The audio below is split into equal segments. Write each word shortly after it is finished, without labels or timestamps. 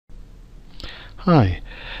Hi,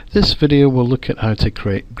 this video will look at how to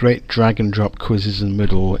create great drag and drop quizzes in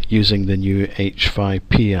Moodle using the new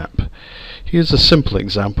H5P app. Here's a simple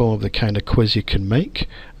example of the kind of quiz you can make.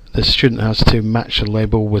 The student has to match a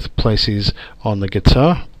label with places on the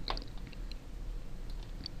guitar.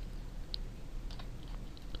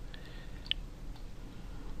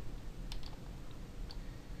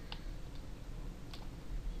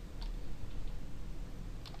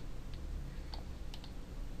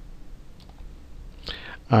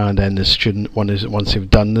 And then the student, once they've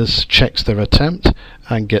done this, checks their attempt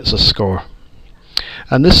and gets a score.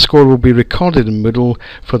 And this score will be recorded in Moodle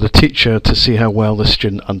for the teacher to see how well the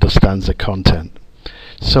student understands the content.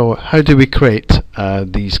 So how do we create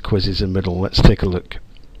these quizzes in Moodle? Let's take a look.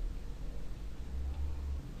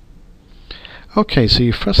 Okay, so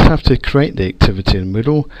you first have to create the activity in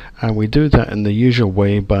Moodle, and we do that in the usual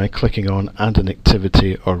way by clicking on Add an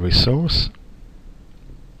Activity or Resource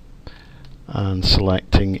and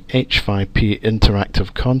selecting H5P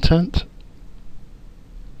Interactive Content.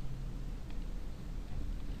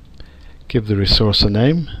 Give the resource a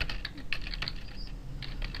name.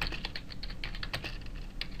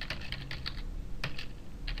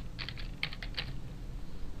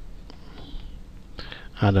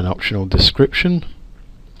 And an optional description.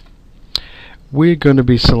 We're going to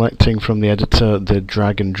be selecting from the editor the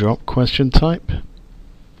drag and drop question type.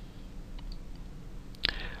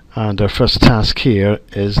 And our first task here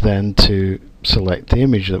is then to select the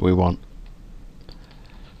image that we want.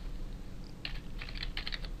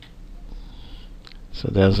 So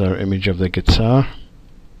there's our image of the guitar.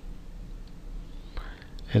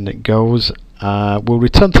 And it goes. We'll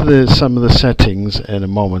return to some of the settings in a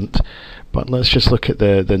moment, but let's just look at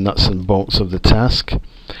the nuts and bolts of the task.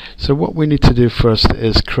 So what we need to do first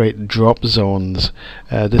is create drop zones.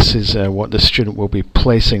 This is what the student will be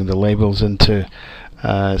placing the labels into.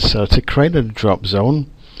 So to create a drop zone,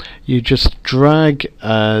 you just drag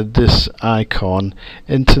this icon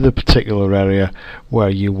into the particular area where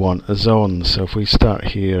you want a zone. So if we start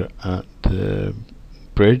here at the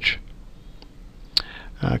bridge,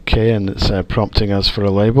 okay, and it's prompting us for a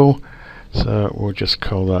label, so we'll just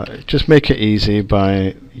call that, just make it easy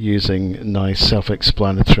by using nice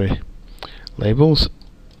self-explanatory labels.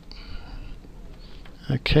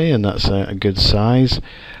 Okay, and that's a good size.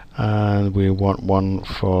 And we want one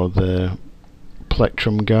for the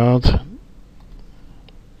plectrum guard.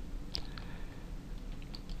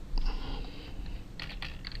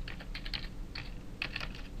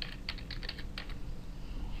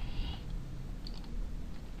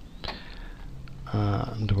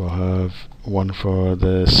 And we'll have one for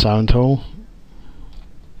the sound hole.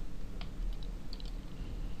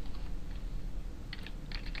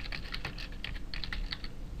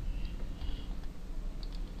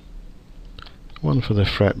 One for the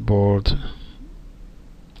fretboard.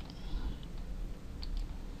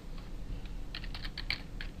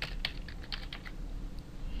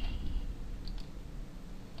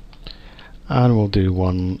 And we'll do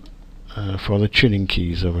one for the tuning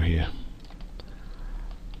keys over here.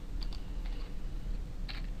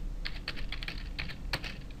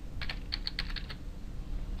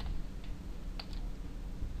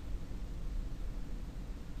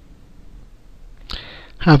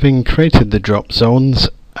 Having created the drop zones,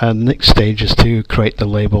 the next stage is to create the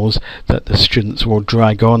labels that the students will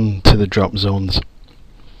drag on to the drop zones.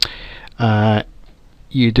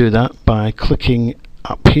 You do that by clicking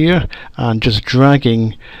up here and just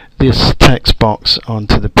dragging this text box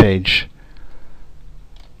onto the page.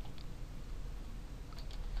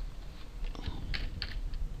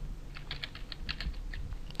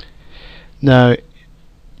 Now,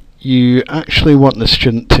 you actually want the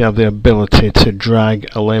student to have the ability to drag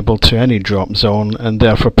a label to any drop zone and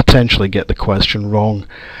therefore potentially get the question wrong.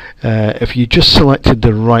 If you just selected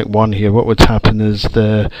the right one here, what would happen is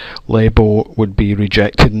the label would be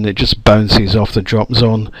rejected and it just bounces off the drop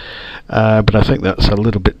zone. But I think that's a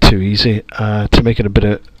little bit too easy. To make it a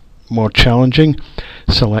bit more challenging,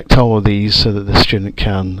 select all of these so that the student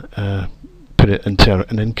can put it into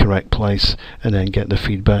an incorrect place and then get the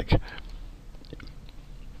feedback.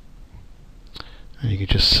 And you can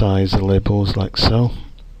just size the labels like so.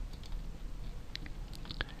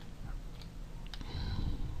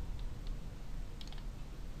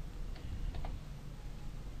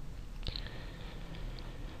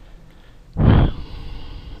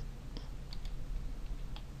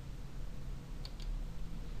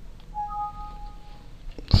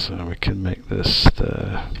 So we can make this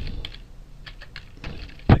the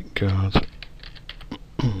pick guard.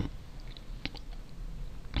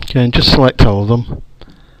 Okay, and just select all of them.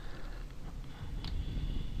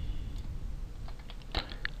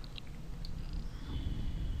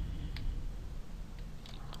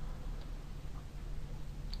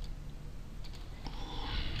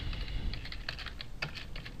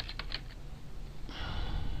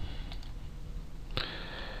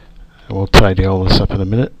 we'll tidy all this up in a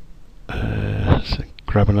minute. So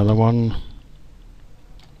grab another one.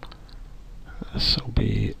 This will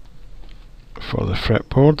be for the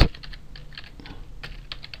fretboard.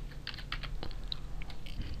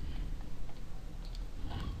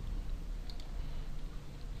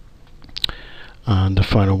 And the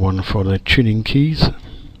final one for the tuning keys.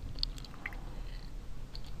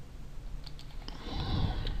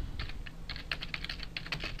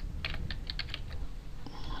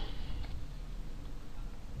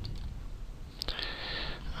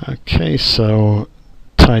 Okay, so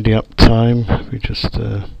tidy up time. We just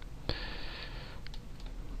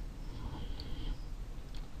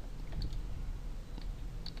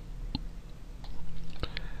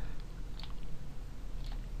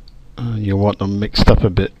you want them mixed up a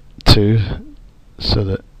bit too, so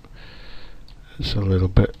that it's a little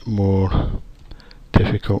bit more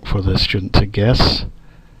difficult for the student to guess.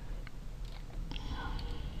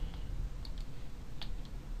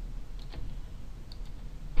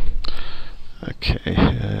 Okay,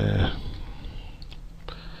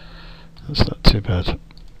 that's not too bad.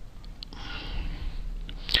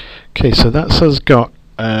 Okay, so that's us got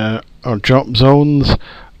our drop zones,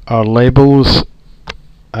 our labels.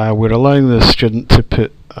 We're allowing the student to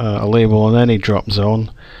put a label on any drop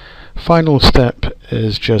zone. Final step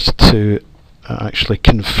is just to actually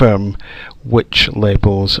confirm which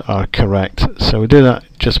labels are correct. So we do that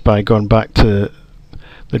just by going back to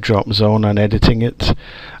the drop zone and editing it,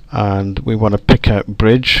 and we want to pick out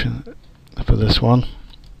bridge for this one.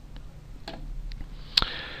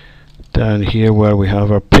 Down here where we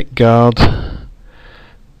have our pick guard,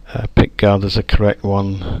 pick guard is the correct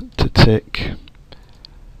one to tick.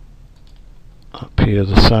 Up here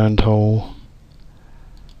the sound hole,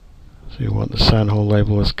 so you want the sound hole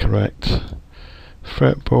label is correct.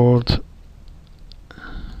 Fretboard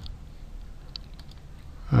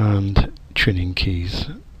and tuning keys.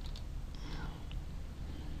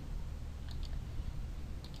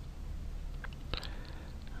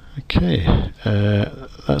 Okay,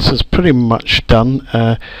 that's us pretty much done.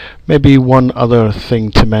 Maybe one other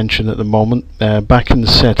thing to mention at the moment, back in the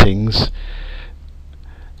settings,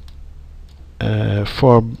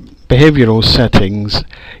 for behavioral settings,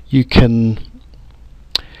 you can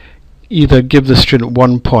either give the student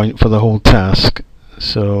 1 point for the whole task.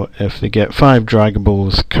 So if they get 5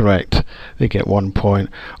 draggables correct, they get 1 point,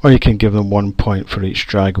 or you can give them 1 point for each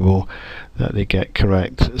draggable that they get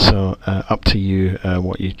correct. So up to you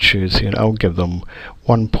what you choose here. I'll give them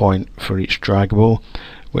 1 point for each draggable,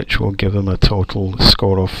 which will give them a total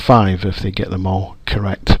score of 5 if they get them all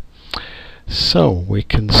correct. So we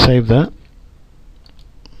can save that.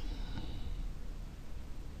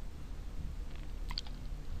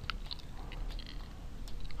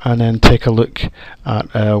 And then take a look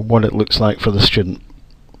at what it looks like for the student.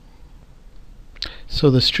 So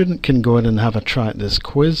the student can go in and have a try at this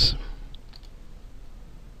quiz.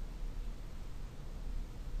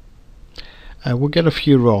 We'll get a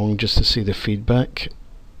few wrong just to see the feedback,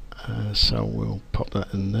 so we'll pop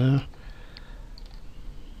that in there,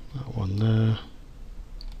 that one there.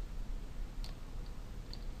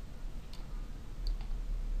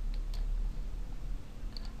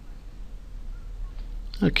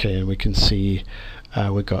 Okay, and we can see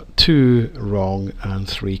we got 2 wrong and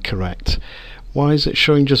 3 correct. Why is it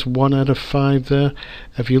showing just 1 out of 5 there?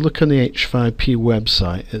 If you look on the H5P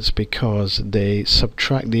website, it's because they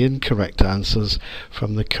subtract the incorrect answers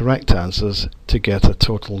from the correct answers to get a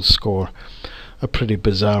total score. A pretty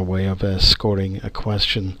bizarre way of scoring a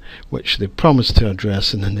question, which they promised to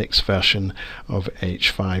address in the next version of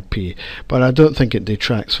H5P. But I don't think it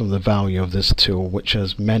detracts from the value of this tool, which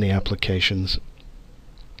has many applications.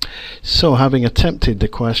 So having attempted the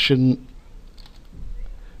question,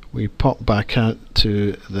 we pop back out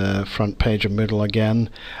to the front page of Moodle again.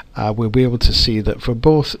 We'll be able to see that for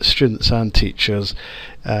both students and teachers,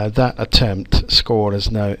 that attempt score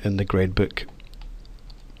is now in the gradebook.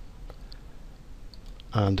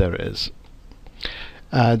 And there it is.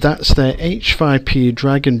 That's the H5P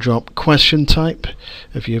drag and drop question type.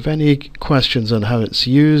 If you have any questions on how it's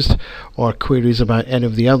used or queries about any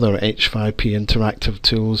of the other H5P interactive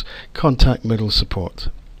tools, contact Moodle support.